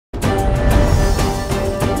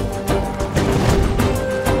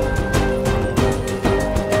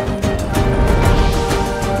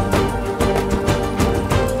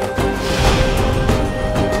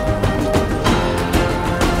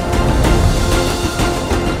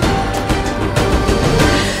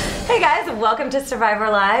welcome to Survivor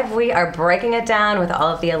Live. We are breaking it down with all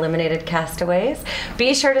of the eliminated castaways.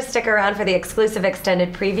 Be sure to stick around for the exclusive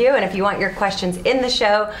extended preview, and if you want your questions in the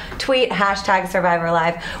show, tweet #Survivor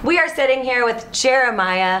Live. We are sitting here with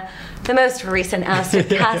Jeremiah, the most recent ousted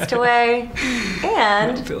castaway,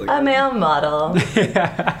 and a male model.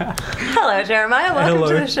 Hello, Jeremiah. Welcome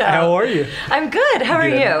to the show. How are you? I'm good. How are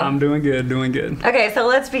you? I'm doing good, doing good. Okay, so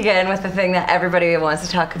let's begin with the thing that everybody wants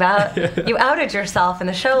to talk about. You outed yourself in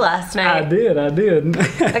the show last night. I did.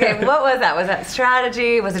 Okay, what was that? Was that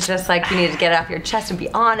strategy? Was it just like you needed to get it off your chest and be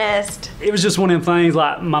honest? It was just one of them things,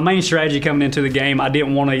 like my main strategy coming into the game, I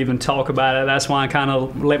didn't want to even talk about it. That's why I kind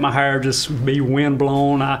of let my hair just be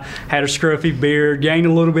windblown. I had a scruffy beard, gained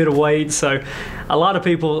a little bit of weight. So a lot of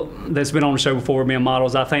people that's been on the show before being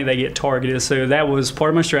models, I think they get targeted. So that was part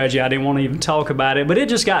of my strategy. I didn't want to even talk about it. But it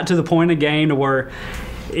just got to the point in the game to where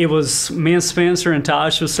it was me and Spencer and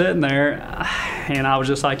Tosh was sitting there, and I was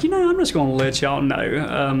just like, I'm just going to let y'all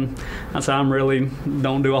know. I said, I really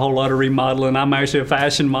don't do a whole lot of remodeling. I'm actually a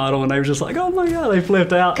fashion model, and they were just like, oh my God, they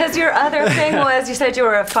flipped out. Because your other thing was, you said you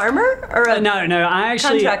were a farmer or a no, I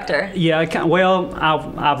actually contractor. Yeah, well,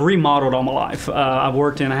 I've remodeled all my life. I've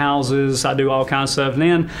worked in houses. I do all kinds of stuff. And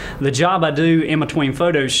then the job I do in between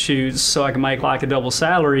photo shoots, so I can make like a double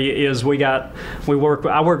salary, is I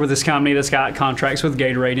work with this company that's got contracts with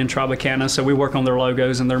Gatorade in Tropicana, so we work on their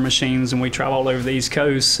logos and their machines, and we travel all over the East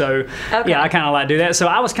Coast. So yeah, I kind of like to do that. So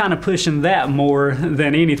I was kind of pushing that more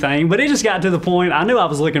than anything, but it just got to the point, I knew I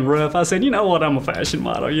was looking rough. I said, you know what, I'm a fashion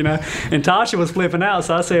model, and Tasha was flipping out,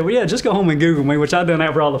 so I said, well, yeah, just go home and Google me, which I've done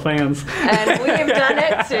that for all the fans. And we've done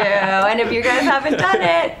it too, and if you guys haven't done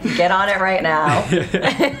it, get on it right now.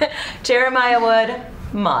 Jeremiah Wood,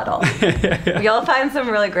 model. You'll find some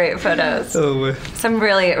really great photos. Some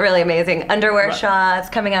really, really amazing underwear shots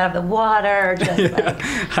coming out of the water, just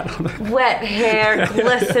wet hair,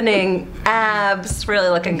 glistening abs, really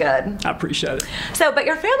looking good. I appreciate it. So, but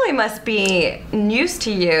your family must be used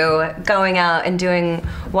to you going out and doing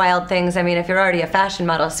wild things. I mean, if you're already a fashion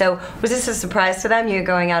model. So was this a surprise to them, you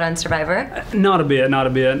going out on Survivor? Not a bit.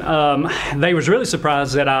 They was really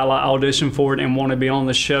surprised that I auditioned for it and wanted to be on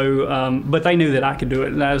the show, but they knew that I could do it.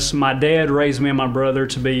 That's, my dad raised me and my brother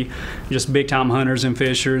to be just big time hunters and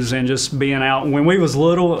fishers, and just being out. When we was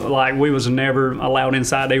little, like, we was never allowed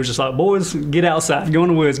inside. They was just like, boys, get outside, go in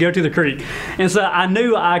the woods, go to the creek. And so I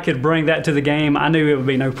knew I could bring that to the game. I knew it would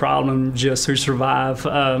be no problem just to survive.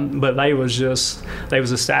 But they was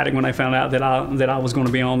ecstatic when they found out that I was going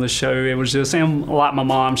to be on the show. It was just, and like my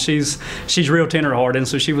mom, she's real tenderhearted, and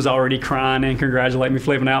so she was already crying and congratulating me,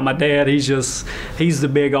 flipping out. My dad, he's the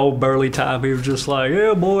big old burly type. He was just like,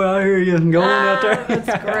 yeah, boy, I hear you, going out there.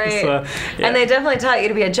 That's great. So, yeah. And they definitely taught you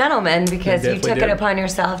to be a gentleman, because you took it upon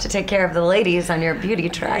yourself to take care of the ladies on your beauty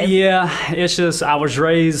tribe. Yeah, it's just, I was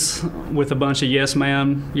raised with a bunch of yes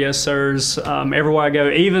ma'am, yes sirs. Everywhere I go,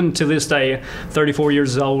 even to this day, 34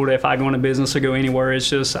 years old, if I go into business or go anywhere, it's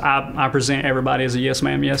just, I present everybody as a yes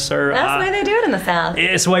ma'am, yes sir. That's the way they do it in the South.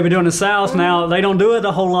 It's the way we do it in the South. Now, they don't do it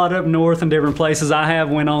a whole lot up north and different places. I have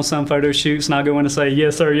went on some photo shoots, and I go in and say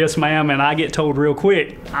yes sir, yes ma'am, and I get told real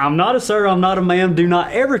quick, I'm not a sir, I'm not a ma'am, do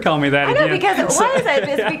not ever call me that again. I know, because why is that?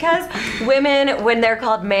 It's because women, when they're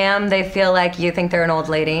called ma'am, they feel like you think they're an old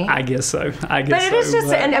lady. I guess so. But it is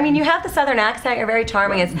just, and I mean, you have the Southern accent, you're very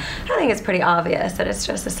charming. I think it's pretty obvious that it's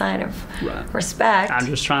just a sign of respect. I'm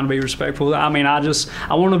just trying to be respectful. I mean, I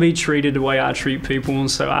want to be treated the way I treat people,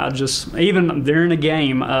 and so even during the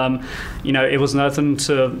game, it was nothing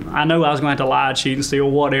to, I know I was going to have to lie, cheat, and steal,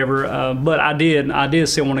 whatever, but I did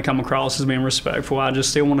still want to come across as being respectful. I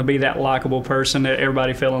just still want to be that likable person that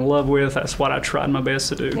everybody fell in love with. That's what I tried my best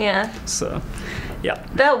to do. Yeah. So, yeah.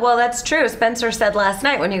 Well, that's true. Spencer said last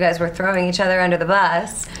night when you guys were throwing each other under the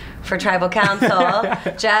bus for tribal council,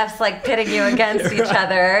 Jeff's like pitting you against each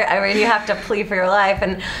other. I mean, you have to plead for your life,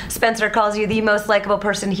 and Spencer calls you the most likable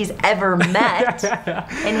person he's ever met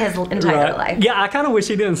in his entire life. Yeah, I kind of wish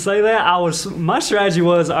he didn't say that. My strategy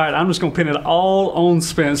was, all right, I'm just going to pin it all on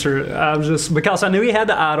Spencer. Because I knew he had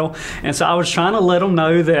the idol, and so I was trying to let him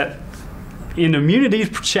know that in immunity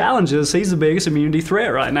challenges, he's the biggest immunity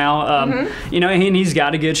threat right now. And he's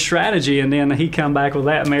got a good strategy, and then he come back with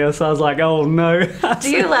that mess. I was like, oh no.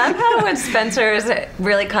 Do you laugh how when Spencer is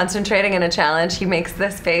really concentrating in a challenge, he makes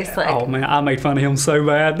this face like... Oh man, I made fun of him so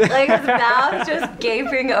bad. Like his mouth just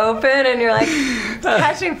gaping open, and you're like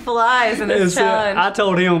catching flies in this challenge. I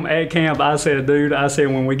told him at camp, I said, dude,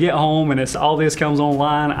 when we get home and all this comes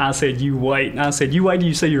online, I said, you wait. I said, you wait till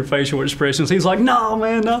you see your facial expressions. He's like, no,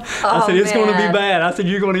 man, no. I said, it's going going to be bad. I said,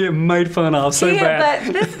 you're going to get made fun of so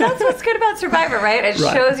bad. But that's what's good about Survivor, right? It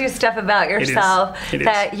Right. shows you stuff about yourself It is.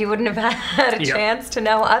 that you wouldn't have had a Yep. chance to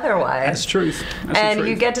know otherwise. That's truth. That's the And truth.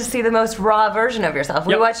 you get to see the most raw version of yourself.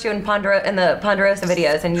 We Yep. watched you in the Ponderosa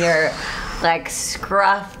videos, and you're like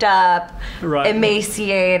scruffed up, Right.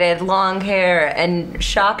 emaciated, long hair, and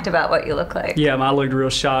shocked about what you look like. Yeah, I looked real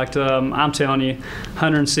shocked. I'm telling you,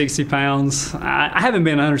 160 pounds. I haven't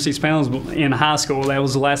been 160 pounds in high school. That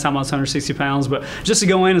was the last time I was 160 pounds. But just to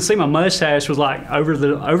go in and see my mustache was like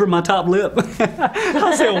over my top lip.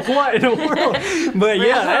 I said, what in the world? But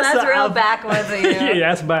yeah, that's real backwoods of you. Yeah,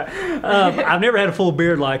 that's bad. I've never had a full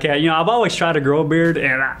beard like that. You know, I've always tried to grow a beard,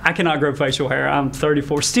 and I cannot grow facial hair. I'm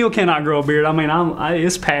 34, still cannot grow a beard. I mean,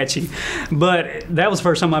 it's patchy, but that was the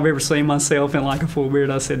first time I've ever seen myself in like a full beard.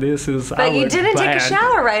 I said, "This is." But you didn't take a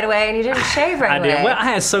shower right away, and you didn't shave right away. I did. Well, I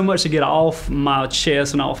had so much to get off my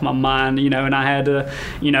chest and off my mind, you know, and I had to,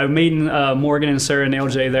 you know, meeting Morgan and Sarah and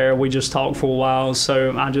LJ there. We just talked for a while,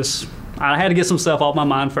 so I had to get some stuff off my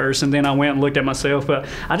mind first, and then I went and looked at myself. But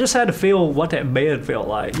I just had to feel what that bed felt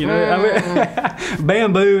like, you know. I mean,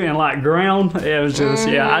 bamboo and like ground. It was just,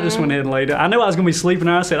 I just went ahead and laid down. I knew I was going to be sleeping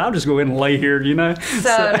there. I said, I'll just go ahead and lay here, you know.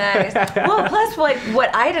 So nice. Well, plus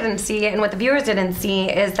what I didn't see and what the viewers didn't see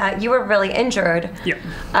is that you were really injured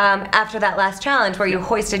after that last challenge where you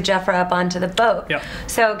hoisted Jeffra up onto the boat. Yep.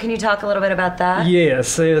 So can you talk a little bit about that?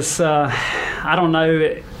 Yes, it's, I don't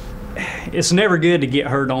know. It's never good to get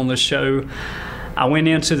hurt on the show. I went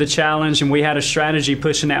into the challenge and we had a strategy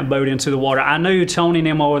pushing that boat into the water. I knew Tony and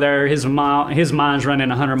them over there, his mind's running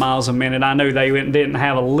 100 miles a minute. I knew they didn't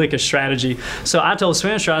have a lick of strategy. So I told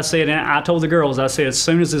Spencer, I said, and I told the girls, I said, as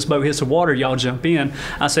soon as this boat hits the water, y'all jump in.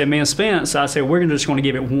 I said, me and Spence, I said, we're just going to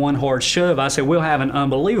give it one hard shove. I said, we'll have an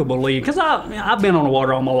unbelievable lead. Because I've been on the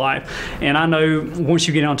water all my life. And I know once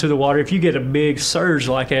you get onto the water, if you get a big surge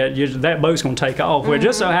like that, that boat's going to take off. Well, it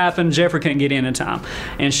just so happened, Jeffra couldn't get in time.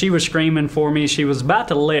 And she was screaming for me. She was about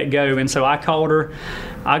to let go, and so I caught her.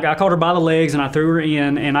 I caught her by the legs and I threw her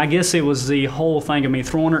in, and I guess it was the whole thing of me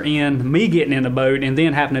throwing her in, me getting in the boat, and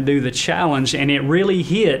then having to do the challenge, and it really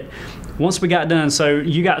hit once we got done. So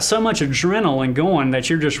you got so much adrenaline going that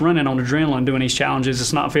you're just running on adrenaline doing these challenges.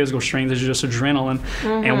 It's not physical strength, it's just adrenaline.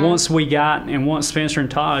 And once Spencer and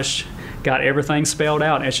Tosh got everything spelled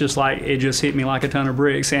out, it's just like it just hit me like a ton of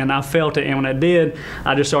bricks, and I felt it. And when I did,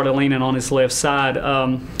 I just started leaning on his left side.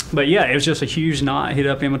 But yeah, it was just a huge knot hit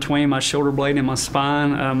up in between my shoulder blade and my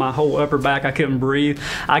spine, my whole upper back. I couldn't breathe.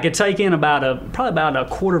 I could take in probably about a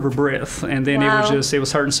quarter of a breath, and then it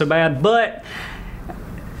was hurting so bad. But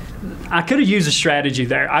I could have used a strategy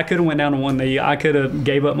there. I could have went down to one knee. I could have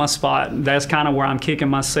gave up my spot. That's kind of where I'm kicking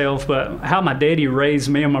myself. But how my daddy raised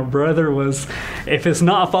me and my brother was, if it's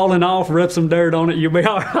not falling off, rub some dirt on it. You'll be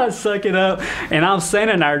all right. Suck it up. And I'm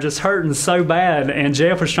standing there just hurting so bad. And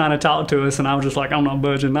Jeff was trying to talk to us, and I was just like, I'm not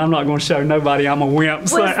budging. I'm not going to show nobody I'm a wimp.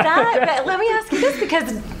 Was that? Let me ask you this,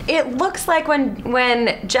 because it looks like when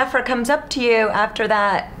Jeffra comes up to you after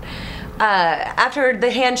that. After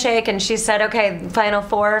the handshake, and she said, okay, final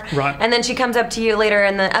four. Right. And then she comes up to you later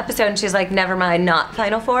in the episode and she's like, never mind, not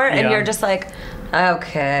final four. And you're just like,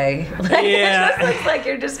 okay. It just looks like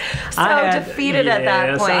you're just so defeated at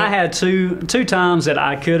that point. I had two times that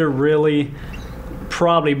I could have really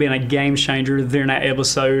probably been a game changer during that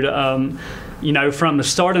episode. You know, from the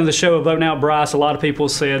start of the show of Voting Out Bryce, a lot of people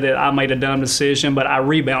said that I made a dumb decision, but I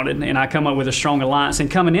rebounded and I come up with a strong alliance.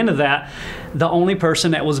 And coming into that, the only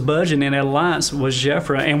person that was budging in that alliance was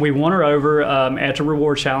Jeffra, and we won her over at the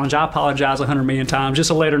reward challenge. I apologize 100 million times just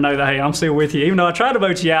to let her know that, hey, I'm still with you. Even though I tried to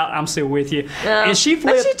vote you out, I'm still with you. And she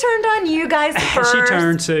flipped. But she turned on you guys first. She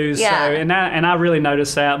turned too. Yeah. So, and I really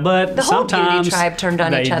noticed that. But the whole sometimes beauty tribe turned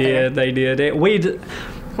on each other. They did.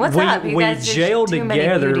 What's up? You we guys jailed too many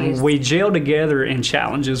together. beauties. We jailed together in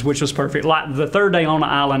challenges, which was perfect. Like the third day on the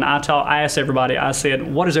island, I asked everybody. I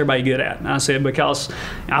said, "What is everybody good at?" And I said, because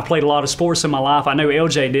I played a lot of sports in my life. I know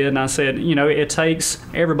LJ did, and I said, you know, it takes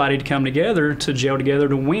everybody to come together to jail together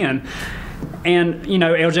to win. And, you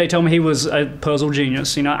know, LJ told me he was a puzzle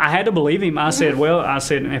genius. You know, I had to believe him. I said,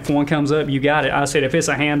 if one comes up, you got it. I said, if it's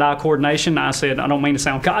a hand-eye coordination, I said, I don't mean to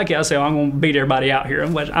sound cocky. I said, I'm going to beat everybody out here.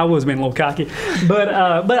 I was being a little cocky. But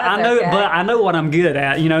I know what I'm good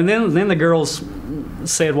at. You know, and then the girls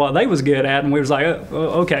said what they was good at, and we was like,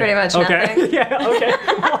 okay. Pretty much okay. nothing. Yeah, okay,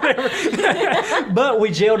 whatever. But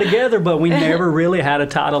we jailed together, but we never really had a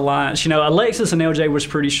tight alliance. You know, Alexis and LJ was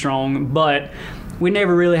pretty strong, but we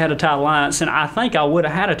never really had a tight alliance, and I think I would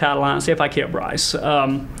have had a tight alliance if I kept Bryce.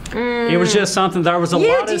 It was just something. There was a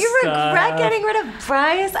lot of Do you regret getting rid of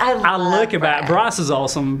Bryce? I look about Bryce is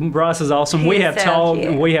awesome. Bryce is awesome. We have talked.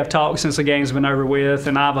 We have talked since the game's been over with,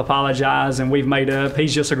 and I've apologized, and we've made up.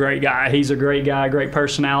 He's just a great guy. He's a great guy, great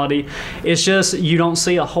personality. It's just you don't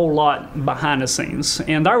see a whole lot behind the scenes,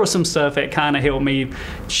 and there was some stuff that kind of helped me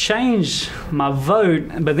change my vote.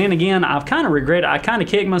 But then again, I've kind of regretted. I kind of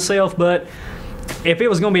kicked myself, but if it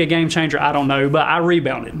was going to be a game changer, I don't know, but I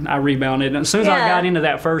rebounded. And as soon as I got into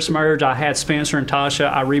that first merge, I had Spencer and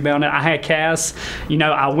Tasha. I rebounded. I had Cass.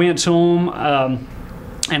 I went to him.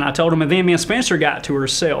 And I told him, and then me and Spencer got to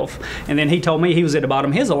herself. And then he told me he was at the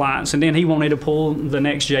bottom of his alliance. And then he wanted to pull the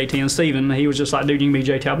next JT and Steven. He was just like, dude, you can be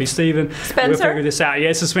JT, I'll be Steven. Spencer? We'll figure this out.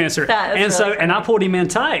 Yes, it's Spencer. And I pulled him in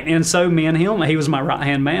tight. And so me and him, he was my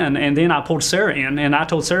right-hand man. And then I pulled Sarah in. And I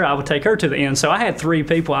told Sarah I would take her to the end. So I had 3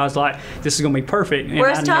 people. I was like, this is going to be perfect. And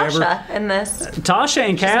where's Tasha in this? Tasha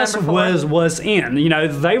and Cass was in.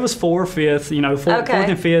 They was 4th, 5th, 4th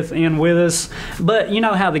and 5th in with us. But you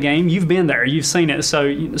know how the game, you've been there. You've seen it.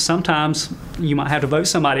 So sometimes you might have to vote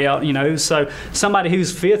somebody out, so somebody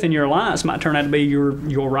who's 5th in your alliance might turn out to be your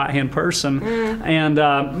right-hand person. And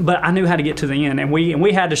but I knew how to get to the end, and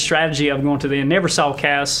we had the strategy of going to the end. Never saw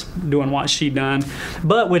Cass doing what she done,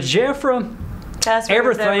 but with Jeffra,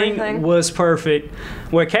 everything was perfect.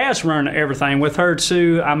 Well, Cass run everything with her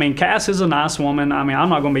too. I mean, Cass is a nice woman. I mean, I'm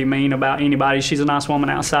not going to be mean about anybody. She's a nice woman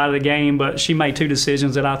outside of the game, but she made 2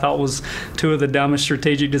 decisions that I thought was 2 of the dumbest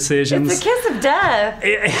strategic decisions. It's a kiss of death.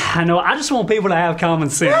 I know. I just want people to have common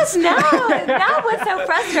sense. Yes, now what's so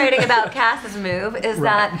frustrating about Cass's move is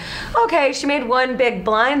that, okay, she made one big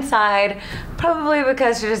blind side, probably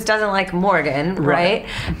because she just doesn't like Morgan, right?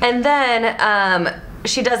 And then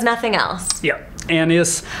she does nothing else. Yeah. And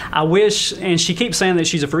I wish, and she keeps saying that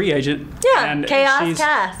she's a free agent. Yeah, and Chaos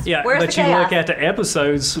Cast. Yeah, where's but the you chaos? look at the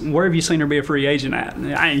episodes, where have you seen her be a free agent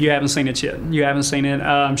at? You haven't seen it yet. You haven't seen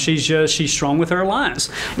it. She's strong with her alliance.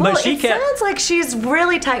 Well, but it sounds like she's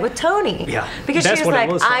really tight with Tony. Yeah. Because she's like,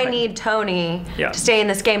 I need Tony to stay in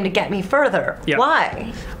this game to get me further. Yeah.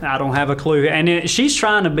 Why? I don't have a clue. And she's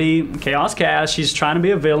trying to be Chaos Cast. She's trying to be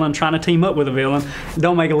a villain, trying to team up with a villain.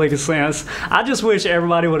 Don't make a lick of sense. I just wish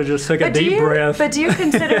everybody would have just took a deep breath. But do you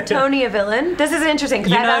consider Tony a villain? This is interesting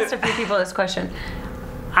because I've asked a few people this question.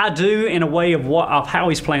 I do, in a way of how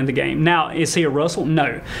he's playing the game. Now, is he a Russell?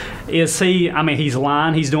 No. Is he? I mean, he's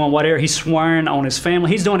lying. He's doing whatever. He's swearing on his family.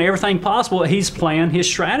 He's doing everything possible. He's playing his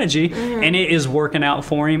strategy, and it is working out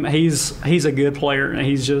for him. He's a good player, and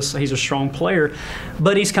he's a strong player,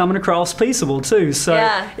 but he's coming across peaceable too. So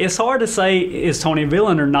it's hard to say is Tony a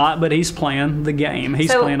villain or not, but he's playing the game.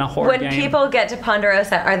 He's playing a hard game. When people get to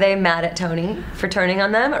Ponderosa, are they mad at Tony for turning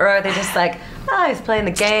on them, or are they just like, he's playing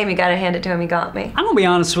the game. You got to hand it to him. He got me. I'm gonna be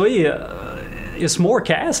honest with you. It's more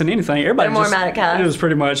Cass than anything. Everybody They're more mad at Cass. It was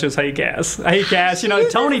pretty much just hate Cass. Hate Cass.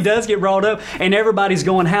 Tony does get brought up, and everybody's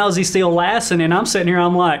going, "How's he still lasting?" And I'm sitting here,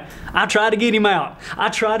 I'm like, I try to get him out. I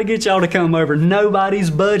try to get y'all to come over. Nobody's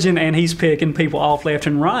budging, and he's picking people off left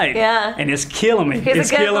and right. Yeah. And it's killing me.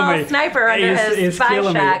 He's a good little sniper under his spy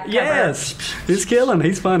shack cover. Yes. It's killing.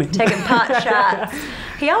 He's funny. Taking pot shots.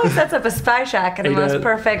 He always sets up a spy shack at the most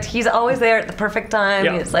perfect. He's always there at the perfect time.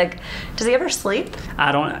 Yep. He's like, does he ever sleep?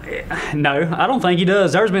 I don't think he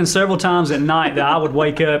does. There's been several times at night that I would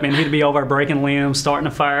wake up and he'd be over breaking limbs, starting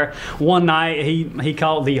a fire. One night he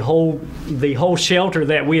caught the whole shelter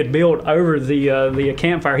that we had built over the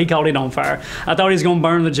campfire. He caught it on fire. I thought he was going to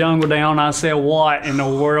burn the jungle down. I said, what in the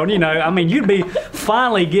world? I mean, you'd be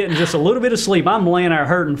finally getting just a little bit of sleep. I'm laying there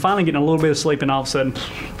hurting, finally getting a little bit of sleep, and all of a sudden,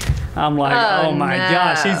 I'm like, oh my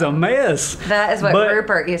gosh, he's a mess. That is what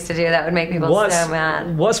Rupert used to do. That would make people so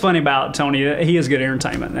mad. What's funny about Tony, he is good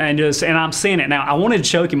entertainment. And I'm seeing it now. I wanted to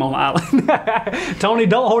choke him on the island. Tony,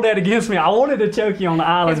 don't hold that against me. I wanted to choke you on the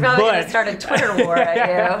island. He's probably going to start a Twitter war at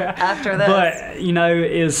you after this. But,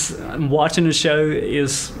 is watching the show,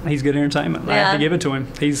 he's good entertainment. I have to give it to him.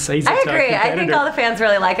 He's a tough competitor. I think all the fans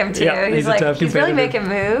really like him too. Yeah, he's really making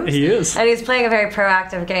moves. He is. And he's playing a very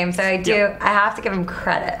proactive game. So I have to give him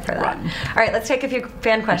credit for that. Right. All right, let's take a few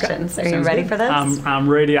fan questions. Okay. Are you ready for this? I'm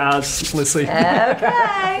ready. Let's see.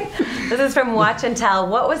 Okay. This is from Watch and Tell.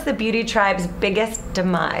 What was the Beauty Tribe's biggest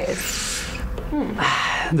demise?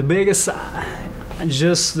 The biggest...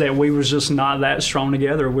 just that we was just not that strong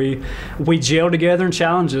together. We gelled together in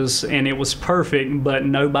challenges, and it was perfect, but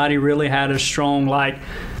nobody really had a strong,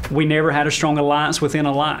 we never had a strong alliance within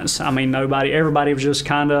alliance. I mean, everybody was just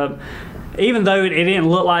kind of... even though it didn't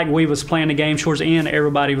look like we was playing the game towards the end,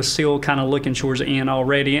 everybody was still kind of looking towards the end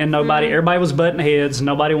already, and everybody was butting heads.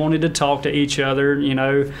 Nobody wanted to talk to each other. You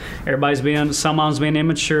know, someone's been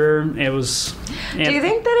immature. It was. Do you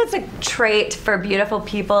think that it's a trait for beautiful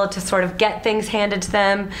people to sort of get things handed to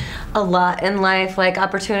them a lot in life? Like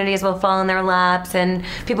opportunities will fall in their laps, and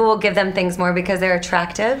people will give them things more because they're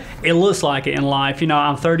attractive? It looks like it in life. You know,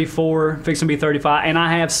 I'm 34, fixing to be 35, and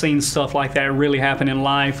I have seen stuff like that really happen in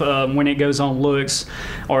life when it goes on looks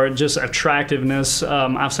or just attractiveness.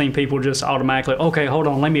 I've seen people just automatically, okay, hold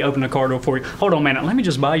on, let me open the car door for you. Hold on a minute, let me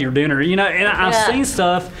just buy your dinner. You know, and I've seen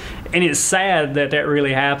stuff, and it's sad that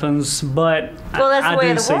really happens, but that's I the way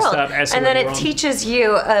do of the see world. stuff. And then it teaches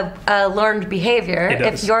you a learned behavior.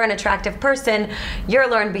 If you're an attractive person, your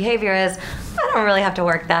learned behavior is, I don't really have to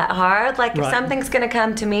work that hard. Like, if something's going to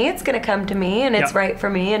come to me, it's going to come to me, and it's right for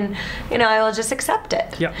me, and, you know, I will just accept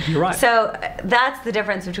it. Yeah, you're right. So that's the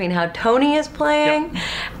difference between how Tony is playing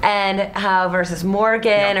and how versus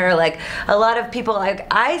Morgan, or like a lot of people like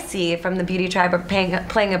I see from the Beauty Tribe are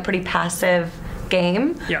playing a pretty passive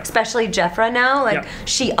game, especially Jeffra now. Like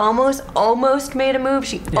she almost made a move.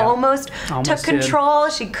 She almost took control.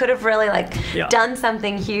 She could have really done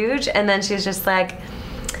something huge, and then she's just like,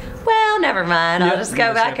 well, never mind. I'll just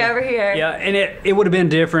go back over here. Yeah, and it would have been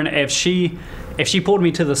different if she pulled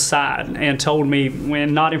me to the side and told me,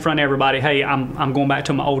 when not in front of everybody, hey, I'm going back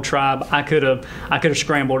to my old tribe. I could have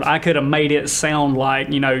scrambled. I could have made it sound like,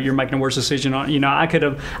 you know, you're making a worse decision. You know, I could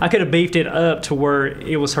have beefed it up to where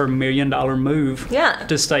it was her $1 million move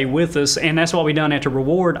to stay with us, and that's what we done at the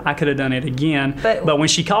reward. I could have done it again, but when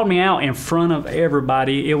she called me out in front of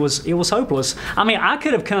everybody, it was hopeless. I mean, I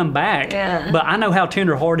could have come back, but I know how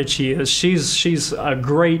tender-hearted she is. She's a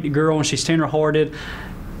great girl, and she's tender-hearted.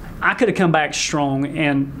 I could have come back strong,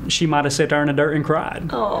 and she might have sat there in the dirt and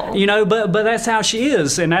cried. Oh. You know, but that's how she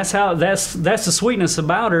is, and that's the sweetness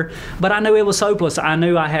about her. But I knew it was hopeless. I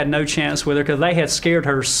knew I had no chance with her because they had scared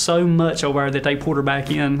her so much over her that they pulled her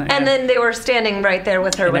back in. And then they were standing right there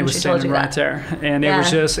with her when she told you that. They were standing right there, and it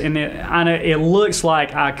was just, and I know it looks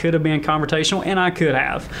like I could have been confrontational, and I could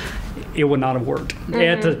have. It would not have worked.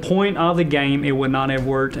 At the point of the game, it would not have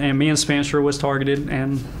worked, and me and Spencer was targeted,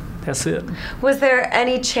 and that's it. Was there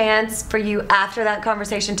any chance for you after that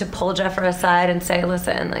conversation to pull Jeffra aside and say,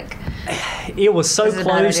 listen, like... It was so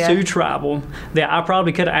close to tribal that I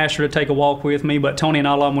probably could have asked her to take a walk with me, but Tony and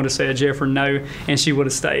all of them would have said Jeffra no, and she would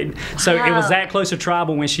have stayed. So it was that close to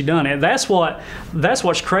tribal when she done it. That's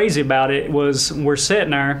what's crazy about it was we're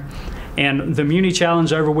sitting there, and the Muni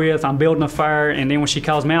challenge over with, I'm building a fire, and then when she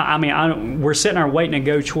calls me out, I mean, we're sitting there waiting to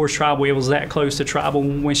go towards tribal. It was that close to tribal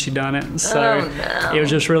when she done it. So it was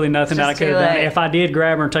just really nothing that I could have done. If I did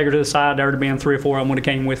grab her and take her to the side, there would have been 3 or 4 of them would have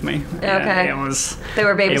came with me. Okay. They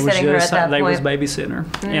were babysitting her at that point. They was babysitting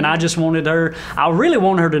her. And I just wanted her, I really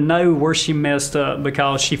wanted her to know where she messed up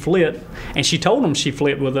because she flipped, and she told them she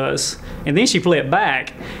flipped with us, and then she flipped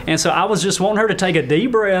back. And so I was just wanting her to take a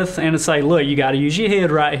deep breath and to say, look, you got to use your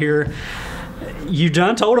head right here. You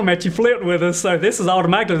done told them that you flipped with us, so this is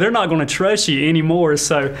automatically, they're not going to trust you anymore.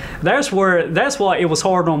 So that's why it was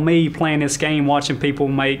hard on me playing this game, watching people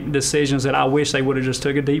make decisions that I wish they would have just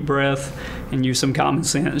took a deep breath and used some common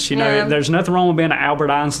sense. You know, there's nothing wrong with being an Albert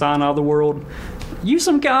Einstein of the world. Use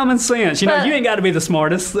some common sense. You know, you ain't got to be the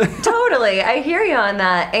smartest. Totally. I hear you on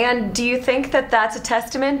that. And do you think that that's a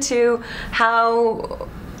testament to how,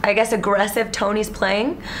 I guess, aggressive Tony's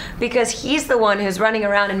playing? Because he's the one who's running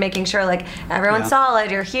around and making sure, like, everyone's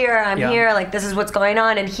solid, you're here, I'm here, like, this is what's going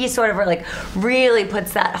on, and he sort of, like, really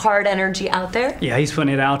puts that hard energy out there. Yeah, he's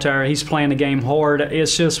putting it out there. He's playing the game hard.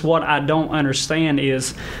 It's just what I don't understand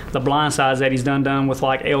is the blind sides that he's done with,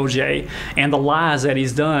 like, LJ, and the lies that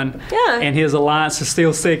he's done. Yeah. And his alliance is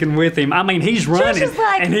still sticking with him. I mean, he's running,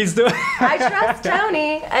 like, and he's doing... I trust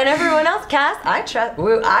Tony, and everyone else, Cass, I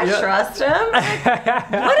trust him.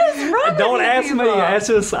 Like, what is wrong Don't with ask people? me. That's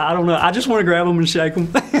just, I don't know. I just want to grab them and shake them.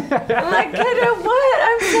 Like, what?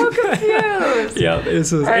 I'm so confused.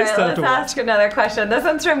 It's All right, tough let's to watch. ask another question. This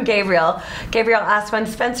one's from Gabriel. Gabriel asked, when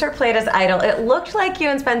Spencer played as Idol, it looked like you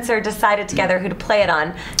and Spencer decided together who to play it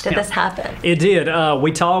on. Did this happen? It did.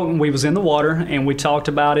 We talked. We was in the water, and we talked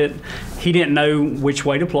about it. He didn't know which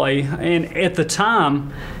way to play, and at the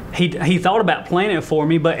time, he thought about playing it for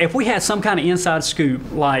me, but if we had some kind of inside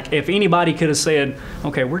scoop, like if anybody could have said,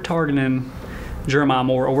 okay, we're targeting Jeremiah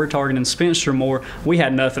Moore or we're targeting Spencer Moore, we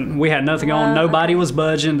had nothing. We had nothing on. Nobody was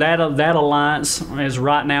budging. That alliance is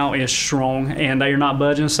right now is strong, and they are not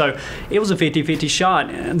budging. So it was a 50-50 shot.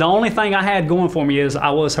 The only thing I had going for me is I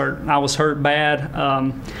was hurt. I was hurt bad.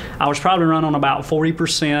 I was probably running on about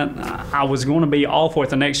 40%. I was going to be awful at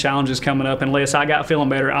the next challenges coming up unless I got feeling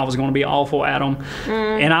better. I was going to be awful at them.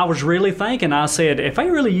 And I was really thinking, I said, if they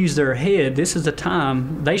really use their head, this is the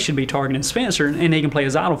time they should be targeting Spencer, and he can play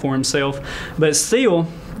his idol for himself. But still,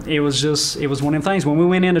 it was one of them things. When we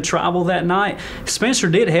went into tribal that night, Spencer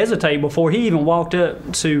did hesitate before he even walked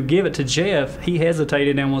up to give it to Jeff. He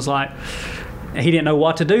hesitated and was like, he didn't know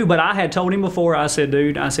what to do. But I had told him before, I said,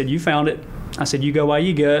 dude, I said, you found it. I said, you go by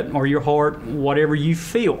your gut or your heart, whatever you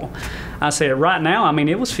feel. I said, right now, I mean,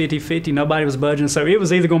 it was 50-50. Nobody was budging. So it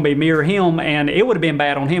was either going to be me or him, and it would have been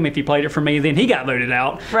bad on him if he played it for me. Then he got voted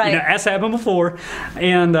out. Right. You know, that's happened before.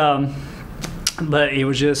 And but it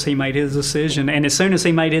was just he made his decision. And as soon as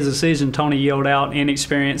he made his decision, Tony yelled out,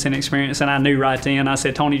 inexperience. And I knew right then. I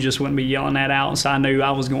said, Tony just wouldn't be yelling that out. So I knew I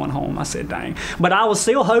was going home. I said, dang. But I was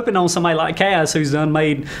still hoping on somebody like Cass, who's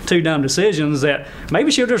made 2 dumb decisions, that maybe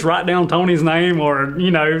she'll just write down Tony's name or, you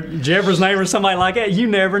know, Jeffrey's name or somebody like that. You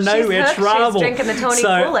never know. It's tribal. She's drinking the Tony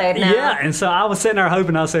Kool-Aid now. Yeah, and so I was sitting there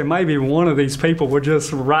hoping, I said, maybe one of these people would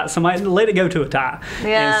just write somebody, let it go to a tie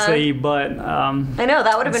and see. But I know,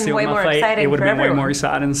 that would have been way more exciting. It would have been everyone. way more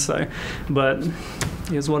exciting. So, but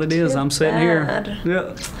it is what it is. I'm sitting here.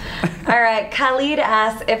 Yeah. All right. Khalid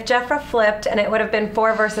asks, if Jeffra flipped and it would have been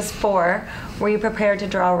 4 versus 4, were you prepared to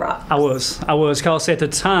draw rocks? I was. Because at the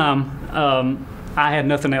time, I had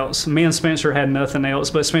nothing else. Me and Spencer had nothing else.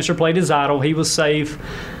 But Spencer played his idol. He was safe.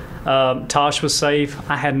 Tosh was safe.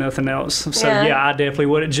 I had nothing else. So yeah, I definitely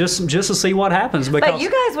would have just to see what happens. Because but you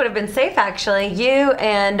guys would have been safe, actually. You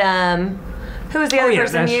and who was the other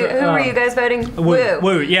person? Who were you guys voting?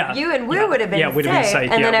 Woo, yeah. You and Woo would have been safe,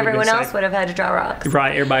 and then everyone else would have had to draw rocks.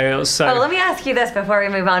 Right, everybody else. So. Oh, let me ask you this before we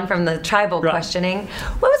move on from the tribal questioning.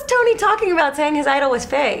 What was Tony talking about saying his idol was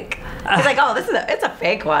fake? He's like, oh, it's a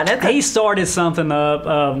fake one. He started something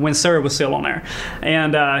up when Sarah was still on there.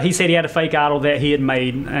 And he said he had a fake idol that he had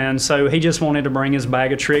made. And so he just wanted to bring his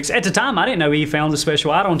bag of tricks. At the time, I didn't know he found the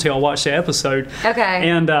special idol until I watched the episode. Okay.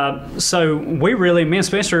 And so me and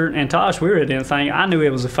Spencer and Tosh, we really didn't think. I knew it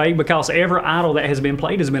was a fake because every idol that has been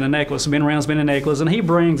played has been a necklace. Been around has been a necklace. And he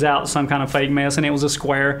brings out some kind of fake mess, and it was a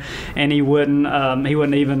square. And he wouldn't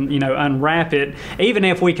even, unwrap it. Even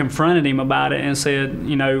if we confronted him about it and said,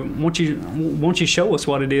 won't you show us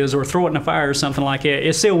what it is or throw it in the fire or something like that,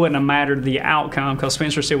 it still wouldn't have mattered the outcome because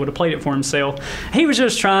Spencer still would have played it for himself. He was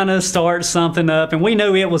just trying to start something up, and we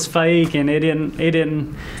knew it was fake, and it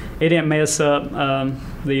didn't mess up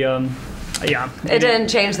it didn't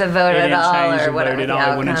change the vote at all, or whatever.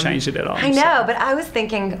 It wouldn't have changed it at all. I know, but I was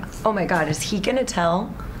thinking, oh my God, is he gonna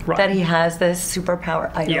tell that he has this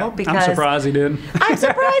superpower idol? Yeah, because I'm surprised he did. I'm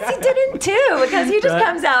surprised he didn't too, because he just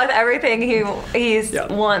comes out with everything he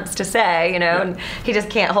wants to say, and he just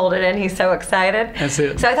can't hold it in. He's so excited. That's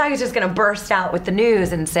it. So I thought he was just gonna burst out with the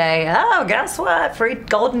news and say, oh, guess what? Free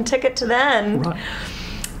golden ticket to the end. Right.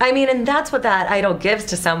 I mean, and that's what that idol gives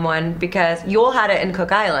to someone, because Yul had it in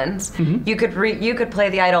Cook Islands. Mm-hmm. You could play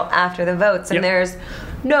the idol after the votes, and there's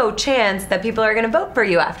no chance that people are going to vote for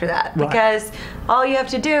you after that, because all you have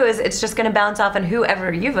to do is it's just going to bounce off on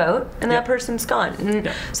whoever you vote, and that person's gone.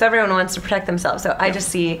 And so everyone wants to protect themselves. So I just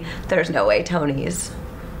see there's no way Tony's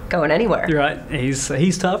going anywhere. You're right.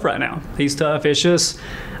 He's tough right now. He's tough. It's just,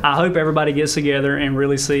 I hope everybody gets together and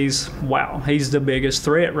really sees, wow, he's the biggest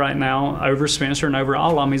threat right now over Spencer and over all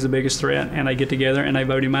of them. He's the biggest threat, and they get together and they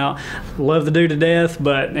vote him out. Love the dude to death,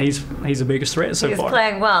 but he's the biggest threat so far. He's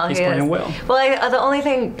playing well. He's playing well. Well, the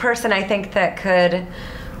only person I think that could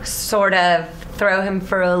sort of throw him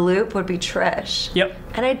for a loop would be Trish. Yep.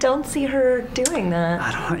 And I don't see her doing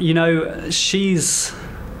that. She's...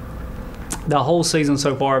 The whole season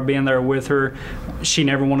so far, being there with her, she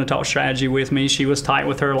never wanted to talk strategy with me. She was tight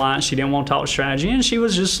with her alliance. She didn't want to talk strategy, and she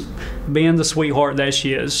was just being the sweetheart that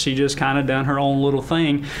she is. She just kind of done her own little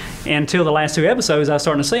thing. Until the last 2 episodes, I was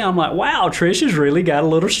starting to see, I'm like, wow, Trish has really got a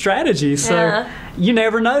little strategy. So you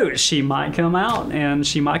never know. She might come out, and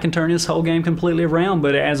she might can turn this whole game completely around.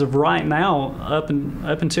 But as of right now, up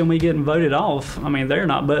until me getting voted off, I mean,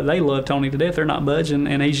 they love Tony to death. They're not budging,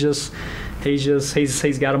 and he's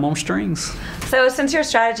got them on strings. So since your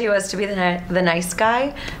strategy was to be the nice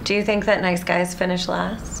guy, do you think that nice guys finish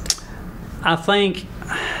last? I think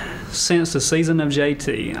since the season of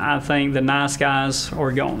JT, I think the nice guys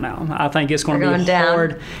are gone now. I think it's going to be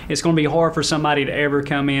hard. It's going to be hard for somebody to ever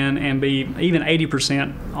come in and be even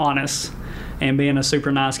 80% honest and being a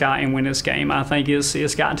super nice guy and win this game. I think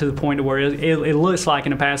it's gotten to the point to where it looks like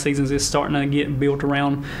in the past seasons it's starting to get built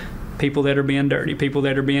around people that are being dirty, people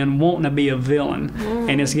that are being wanting to be a villain,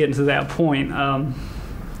 and it's getting to that point.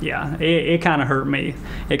 Yeah, it kind of hurt me.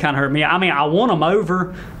 It kind of hurt me. I mean, I want them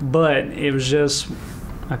over, but it was just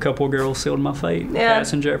a couple of girls sealed my fate. Yeah.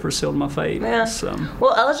 Cass and Jeffers sealed my fate. Yeah. So.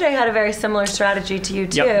 Well, LJ had a very similar strategy to you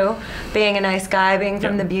too, Yep. being a nice guy, being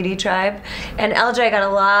from the beauty tribe. And LJ got a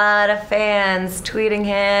lot of fans tweeting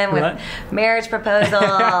him with Right. marriage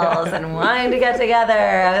proposals and wanting to get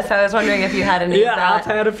together. So I was wondering if you had any Yeah, of that. I've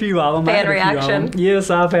had a few of them. Fan reaction? Yes,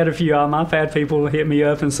 I've had a few of them. I've had people hit me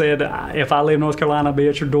up and said, if I live in North Carolina, I'll be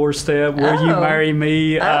at your doorstep. Will you Oh. marry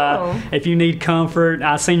me? Oh. If you need comfort,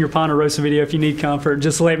 I seen your Ponderosa video. If you need comfort,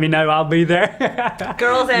 just let me know. I'll be there.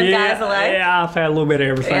 Girls and Yeah, guys alike? Yeah, I've had a little bit of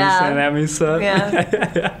everything Yeah. sent at me. So.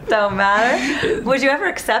 Yeah. Don't matter. Would you ever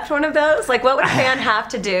accept one of those? Like, what would a fan have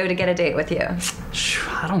to do to get a date with you?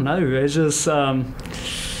 I don't know. It's just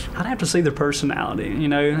I'd have to see their personality. You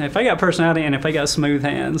know, if they got personality and if they got smooth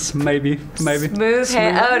hands, maybe. Smooth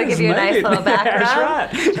hand. Oh, to give you a nice maybe. little back That's rub?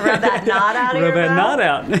 right. To rub that knot out of your Rub that brow? knot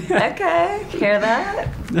out. Okay, hear that?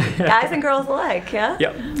 Guys and girls alike, yeah?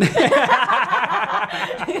 Yep.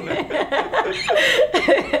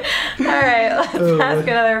 All right, let's ask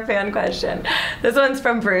another fan question. This one's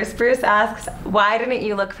from Bruce. Bruce asks, why didn't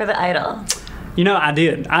you look for the idol? You know, I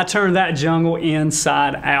did. I turned that jungle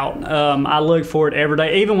inside out. I looked for it every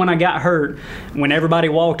day. Even when I got hurt, when everybody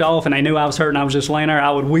walked off and they knew I was hurt and I was just laying there,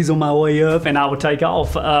 I would weasel my way up and I would take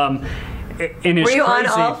off. And it's Were you on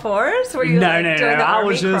crazy. all fours? Were you No. doing the I army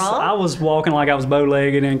was just, crawl? I was walking like I was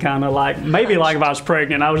bow-legged and kind of like, maybe like if I was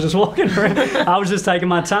pregnant. I was just walking around. I was just taking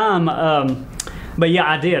my time. But yeah,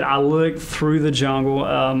 I did. I looked through the jungle.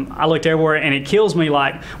 I looked everywhere, and it kills me.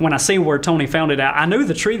 Like when I see where Tony found it out, I knew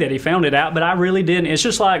the tree that he found it out, but I really didn't. It's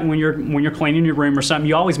just like when you're cleaning your room or something,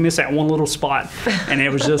 you always miss that one little spot, and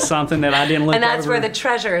it was just something that I didn't look. And that's over. where the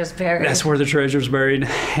treasure is buried. That's where the treasure's buried,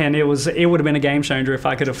 and it would have been a game changer if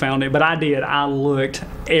I could have found it. But I did. I looked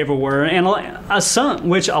everywhere, and some,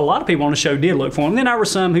 which a lot of people on the show did look for them. Then there were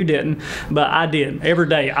some who didn't, but I did. Every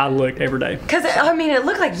day I looked. Every day. Because, I mean, it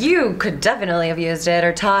looked like you could definitely have used it,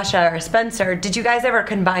 or Tasha, or Spencer. Did you guys ever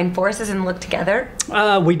combine forces and look together?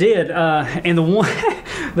 We did, and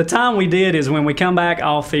the time we did is when we come back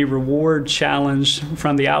off the reward challenge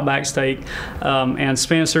from the Outback Steak, and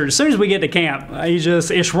Spencer. As soon as we get to camp,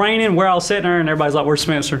 it's raining. We're all sitting there, and everybody's like, "Where's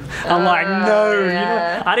Spencer?" I'm like, "No,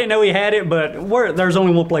 yeah. you know, I didn't know he had it, but there's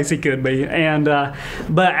only one place he could be." And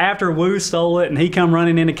but after Wu stole it, and he come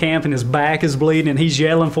running into camp, and his back is bleeding, and he's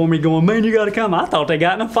yelling for me, going, "Man, you got to come!" I thought they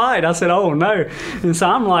got in a fight. I said, "Oh no!" And so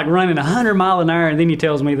I'm like running 100 miles an hour, and then he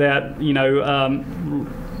tells me that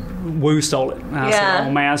Wu stole it. And I said,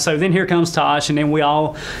 "Oh man!" So then here comes Tosh, and then we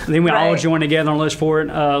all join together and look for it.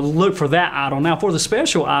 Look for that idol. Now for the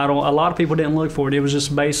special idol, a lot of people didn't look for it. It was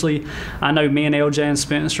just basically, I know me and LJ and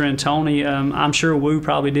Spencer and Tony. I'm sure Wu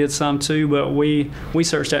probably did some too, but we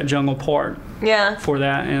searched that jungle part Yeah. for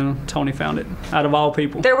that, and Tony found it. Out of all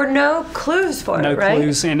people. There were no clues for No it, right?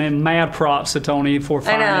 clues, and then mad props to Tony for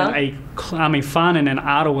finding an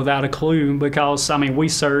idol without a clue, because we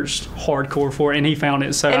searched hardcore for it, and he found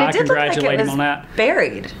it. So And I it did look like congratulate it him was on that.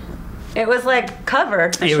 buried. It was like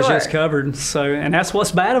covered. For It was sure. just covered. So, and that's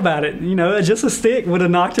what's bad about it. You know, just a stick would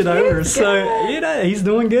have knocked it over. He's So, good. he's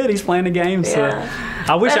doing good. He's playing the game. So, Yeah.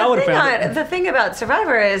 I wish But I would have the thing found it. The thing about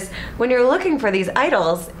Survivor is when you're looking for these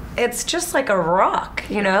idols, it's just like a rock,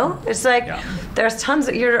 you know? It's like there's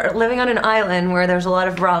you're living on an island where there's a lot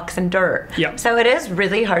of rocks and dirt. Yep. So it is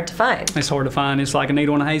really hard to find. It's hard to find. It's like a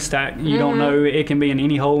needle in a haystack. You don't know. It can be in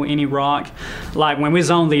any hole, any rock. Like when we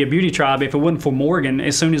was on the Beauty Tribe, if it wasn't for Morgan,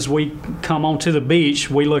 as soon as we come onto the beach,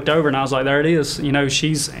 we looked over and I was like, there it is. You know,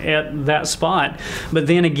 she's at that spot. But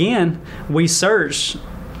then again, we searched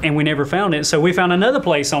and we never found it. So we found another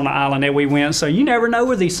place on the island that we went. So you never know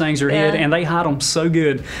where these things are hid, and they hide them so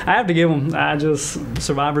good. I have to give them,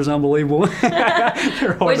 Survivor's unbelievable.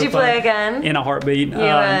 Would you play again? In a heartbeat. You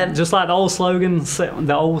would. Just like the old slogan,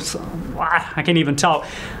 I can't even talk,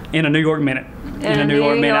 in a New York minute. In a New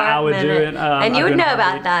York minute, I would do it. And you I'd would do it in know a about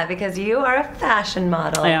heartbeat. that because you are a fashion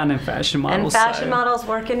model. Yeah, I'm in fashion models. And fashion models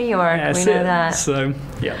work in New York. That's we know it. that. So,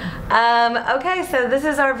 yeah. Okay, so this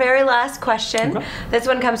is our very last question. Okay. This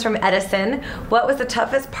one comes from Edison. What was the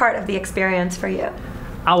toughest part of the experience for you?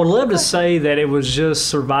 I would love to say that it was just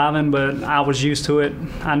surviving, but I was used to it.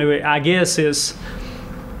 I knew it. I guess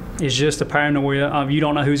is just the paranoia of you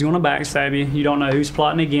don't know who's going to backstab you. You don't know who's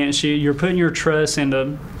plotting against you. You're putting your trust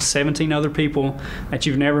into 17 other people that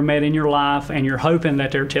you've never met in your life, and you're hoping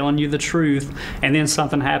that they're telling you the truth, and then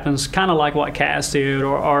something happens, kind of like what Cass did,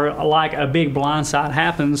 or like a big blindside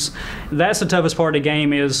happens. That's the toughest part of the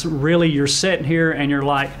game, is really you're sitting here and you're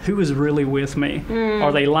like, who is really with me?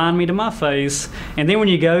 Are they lying me to my face? And then when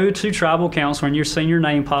you go to tribal council and you're seeing your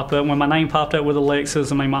name pop up, when my name popped up with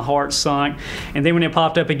Alexis, I mean, my heart sunk. And then when it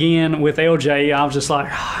popped up again with LJ, I was just like,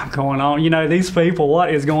 oh, going on. You know, these people,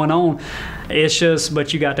 what is going on? It's just,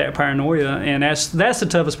 but you got that paranoia, and that's the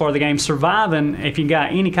toughest part of the game. Surviving, if you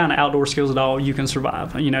got any kind of outdoor skills at all, you can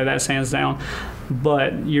survive. You know, that's hands down.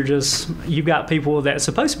 But you've got people that's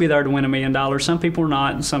supposed to be there to win $1 million. Some people are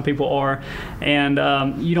not, and some people are, and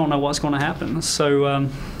you don't know what's going to happen. So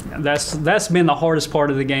that's been the hardest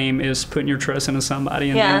part of the game, is putting your trust into somebody,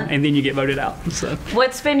 and, and then you get voted out. So,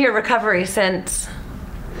 what's been your recovery since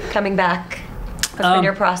coming back? What's been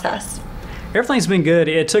your process? Everything's been good.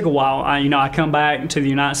 It took a while. I come back to the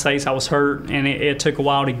United States. I was hurt, and it took a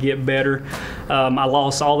while to get better. I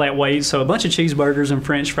lost all that weight, so a bunch of cheeseburgers and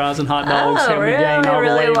French fries and hot dogs helped me gain all the weight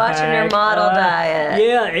really watching your model diet.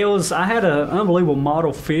 Yeah, it was. I had an unbelievable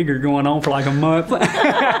model figure going on for like a month. maybe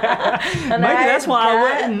that's why I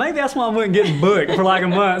wasn't getting booked for like a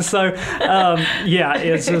month. So yeah,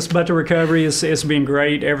 it's just. But the recovery it's been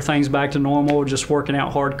great. Everything's back to normal. Just working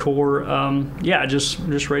out hardcore. Yeah,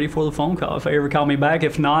 just ready for the phone call if they ever call me back.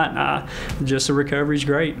 If not, just the recovery's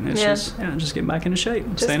great. It's just getting back into shape.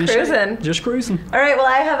 Just cruising. Just cruising. All right, well,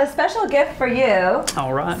 I have a special gift for you.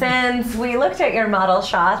 All right. Since we looked at your model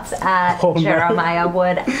shots at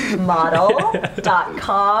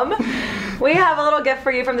JeremiahWoodModel.com, we have a little gift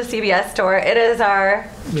for you from the CBS store. It is our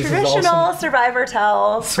traditional Survivor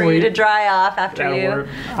towel for you to dry off after you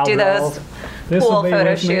do those pool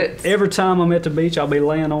photo shoots. Every time I'm at the beach, I'll be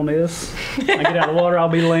laying on this. I get out of the water, I'll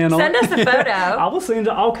be laying on it. Send us a photo. I will send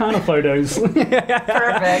you all kind of photos.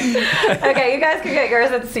 Perfect. Okay, you guys can get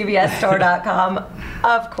yours at cbsstore.com,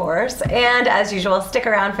 of course. And as usual, stick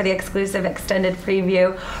around for the exclusive extended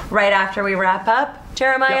preview right after we wrap up.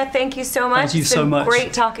 Jeremiah, thank you so much. Thank you so much. It's been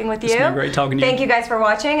great talking with you. It's been great talking to you. Thank you guys for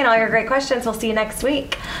watching and all your great questions. We'll see you next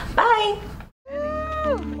week. Bye.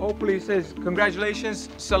 Hopefully it says, congratulations,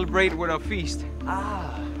 celebrate with a feast.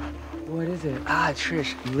 Ah, what is it? Ah,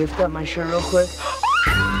 Trish, you lift up my shirt real quick.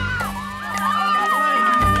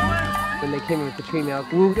 When they came in with the tree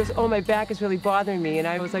milk, Woo goes, oh, my back is really bothering me. And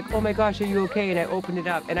I was like, oh my gosh, are you okay? And I opened it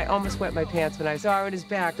up, and I almost wet my pants when I saw in his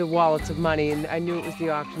back the wallets of money, and I knew it was the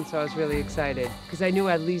auction, so I was really excited. Because I knew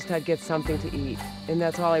at least I'd get something to eat. And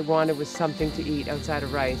that's all I wanted, was something to eat outside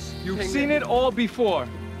of rice. You've seen it all before,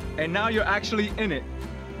 and now you're actually in it.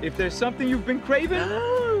 If there's something you've been craving,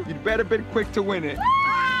 you'd better be quick to win it.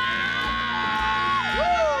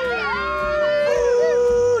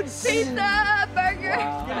 Pizza, burger.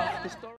 Wow.